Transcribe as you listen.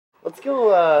Let's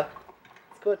go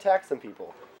attack some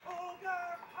people.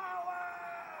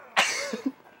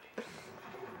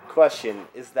 Question,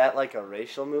 is that like a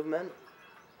racial movement?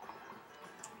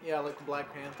 Yeah, like the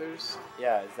Black Panthers.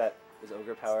 Yeah, is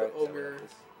ogre power? It's the ogre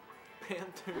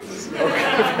Panthers.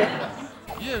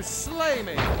 You slay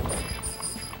me!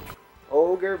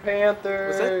 Ogre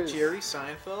Panthers! Was that Jerry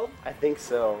Seinfeld? I think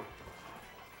so.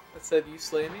 That said, you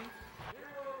slay me?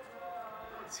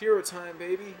 It's hero time,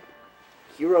 baby.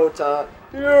 Hero time.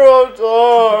 Hero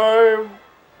time!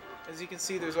 As you can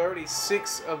see, there's already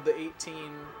 6 of the 18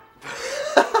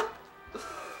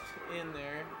 in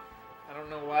there. I don't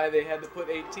know why they had to put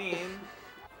 18.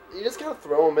 You just gotta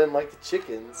throw them in like the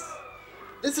chickens.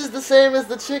 This is the same as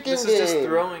the chicken game. This is just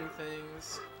throwing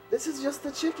things. This is just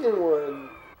the chicken one.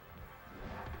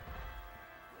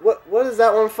 What is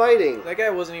that one fighting? That guy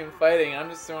wasn't even fighting. I'm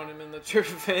just throwing him in the church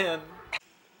van.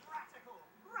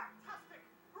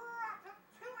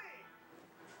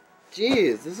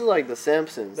 Jeez, this is like the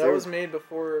Simpsons. That was made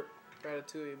before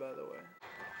Ratatouille, by the way.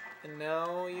 And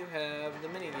now you have the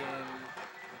minigame.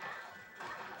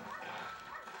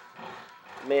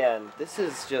 Man, this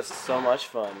is just so much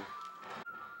fun.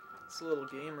 It's a little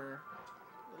gamer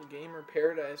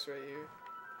paradise right here.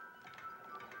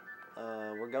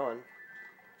 We're going.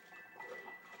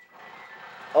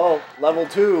 Oh, level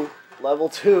 2. Level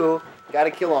 2.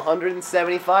 Gotta kill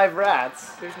 175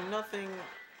 rats. There's nothing...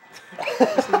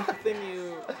 There's nothing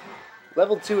you...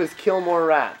 Level 2 is kill more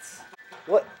rats.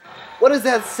 What is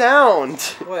that sound?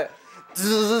 What?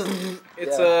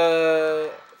 It's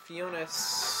Fiona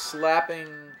slapping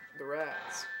the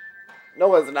rats.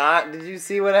 No, it's not. Did you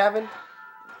see what happened?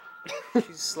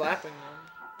 She's slapping them.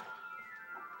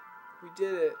 We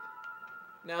did it.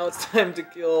 Now it's time to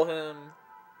kill him.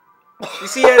 You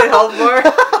see he had a health bar?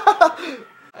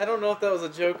 I don't know if that was a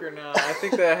joke or not. I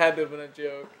think that had to have been a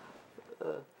joke.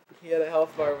 He had a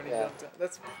health bar when he jumped out.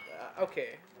 That's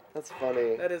okay. That's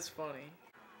funny. That is funny.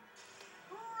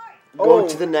 Go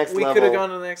to the next level. We could have gone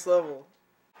to the next level.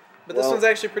 But this one's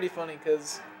actually pretty funny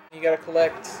because you gotta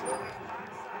collect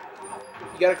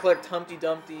Humpty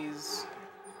Dumpty's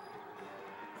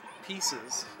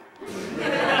pieces.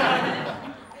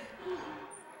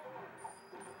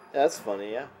 That's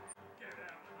funny, yeah.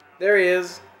 There he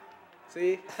is.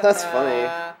 See? That's funny.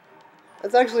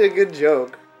 That's actually a good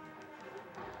joke.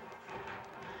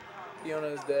 Fiona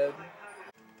is dead.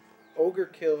 Ogre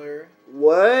Killer.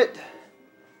 What?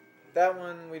 That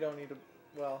one we don't need to.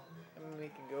 Well, I mean we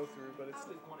can go through, but it's.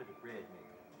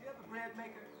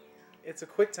 It's a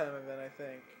quick time event, I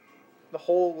think. The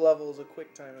whole level is a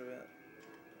quick time event.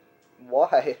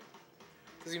 Why?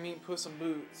 Because you meet Puss in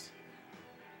Boots.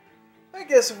 I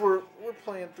guess if we're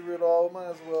playing through it all, might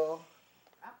as well.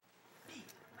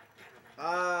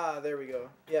 Ah, there we go.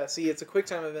 Yeah, see, it's a quick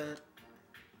time event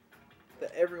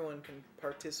that everyone can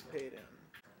participate in.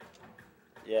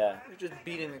 Yeah. You're just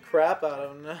beating the crap out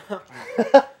of them now.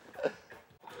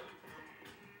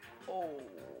 Oh.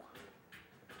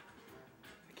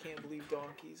 I can't believe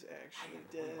Donkey's actually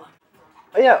dead.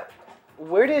 Oh yeah,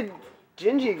 where did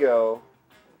Gingy go?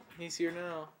 He's here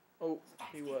now. Oh,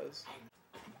 he was.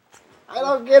 I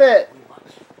don't get it.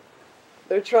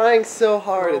 They're trying so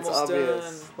hard, We're it's almost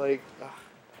obvious. done. Like,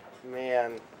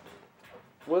 man.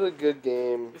 What a good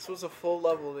game. This was a full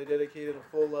level. They dedicated a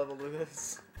full level to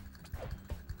this.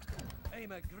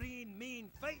 I'm a green, mean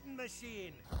fighting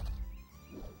machine.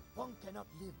 One cannot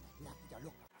live like the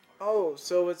look. Oh,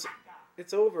 so it's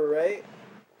over, right?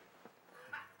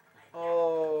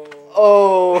 Oh.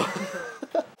 Oh.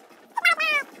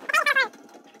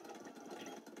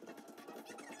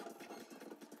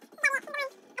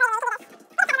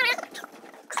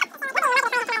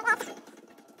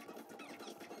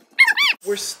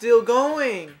 We're still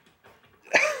going.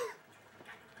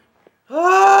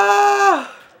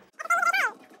 Ah!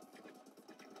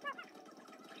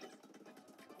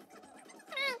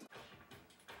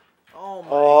 Oh my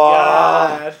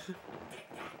god.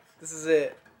 This is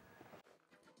it.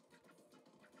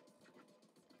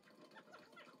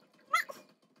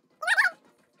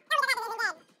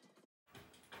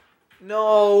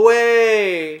 No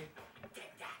way.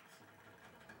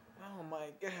 Oh my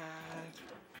god.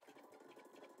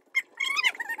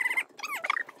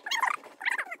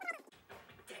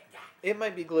 It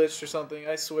might be glitched or something,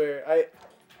 I swear.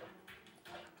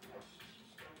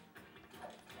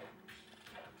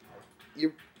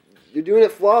 You're doing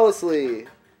it flawlessly.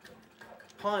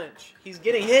 Punch. He's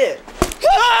getting hit.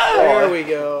 There we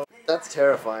go. That's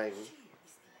terrifying.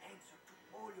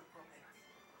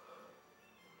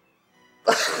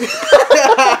 He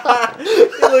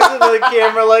looks into the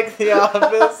camera like The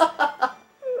Office.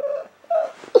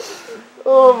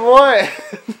 Oh boy!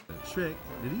 Shrek,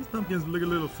 do these pumpkins look a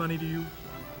little funny to you?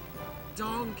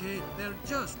 Donkey, they're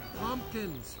just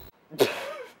pumpkins.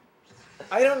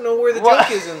 I don't know where the What?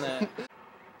 joke is in that.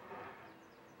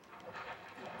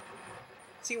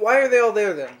 See, why are they all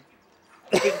there then?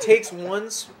 If it takes one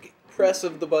press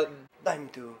of the button. Time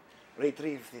to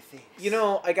retrieve the things. You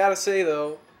know, I gotta say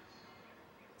though,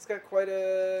 it's got quite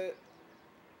a,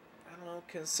 I don't know,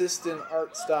 consistent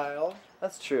art style.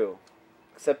 That's true.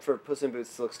 Except for Puss in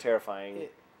Boots looks terrifying.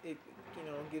 It you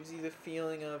know, gives you the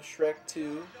feeling of Shrek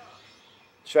 2.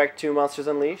 Shrek 2 Monsters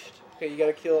Unleashed. Okay, you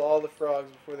gotta kill all the frogs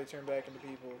before they turn back into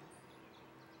people.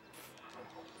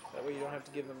 That way you don't have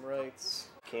to give them rights.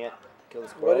 Can't kill the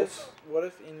squirrels. What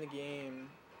if in the game,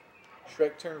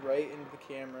 Shrek turned right into the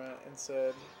camera and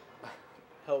said,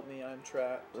 "Help me, I'm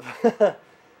trapped."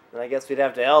 And I guess we'd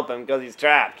have to help him because he's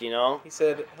trapped, you know? He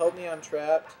said, "Help me, I'm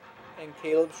trapped." And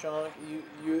Caleb Shank,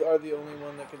 you are the only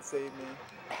one that can save me.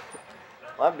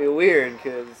 Well, that'd be weird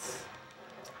because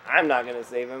I'm not going to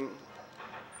save him.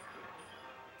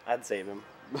 I'd save him.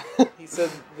 He said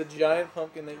the giant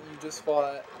pumpkin that you just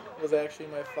fought was actually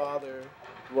my father.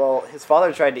 Well, his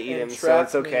father tried to eat And him, so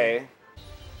it's trapped okay.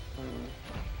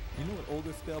 You know what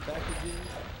ogre spell backwards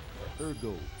is?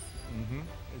 Ergo. Mm-hmm.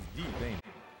 It's deep, ain't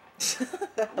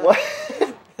it? What?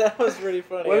 That was pretty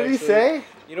funny. What did he actually. say?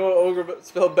 You know what ogre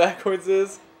spelled backwards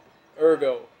is?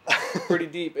 Ergo. Pretty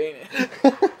deep, ain't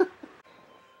it?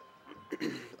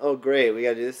 Oh, great. We got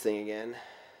to do this thing again.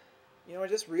 You know, I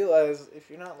just realized if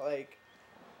you're not like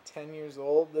 10 years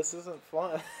old, this isn't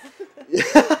fun.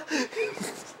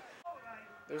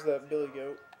 There's that billy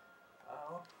goat.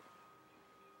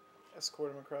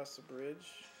 Escort him across the bridge.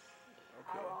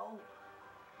 Okay.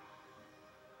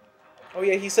 Oh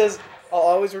yeah, he says, "I'll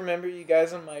always remember you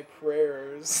guys in my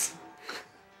prayers."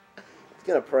 He's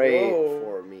going to pray Whoa.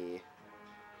 for me.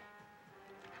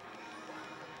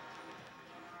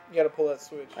 You gotta pull that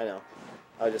switch. I know.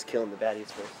 I was just killing the baddies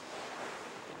first.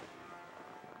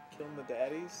 Killing the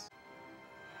daddies.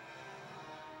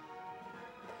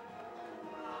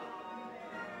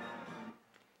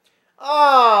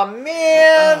 Aw,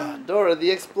 man! Dora the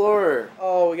Explorer.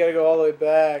 Oh, we gotta go all the way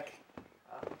back.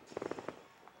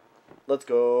 Let's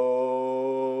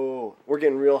go. We're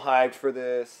getting real hyped for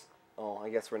this. Oh, I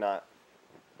guess we're not.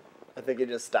 I think it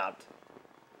just stopped.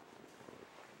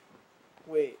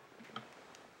 Wait.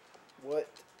 What?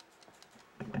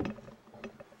 What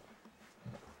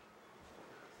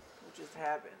just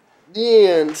happened? The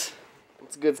end.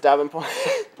 It's a good stopping point.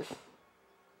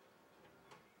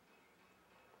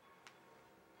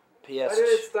 Why did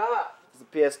it stop? Is the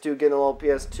PS2 getting a little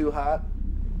PS2 hot?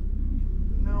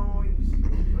 No.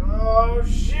 Oh,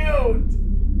 shoot!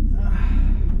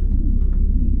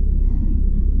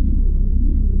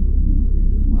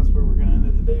 Well, that's where we're gonna end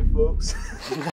it today, folks.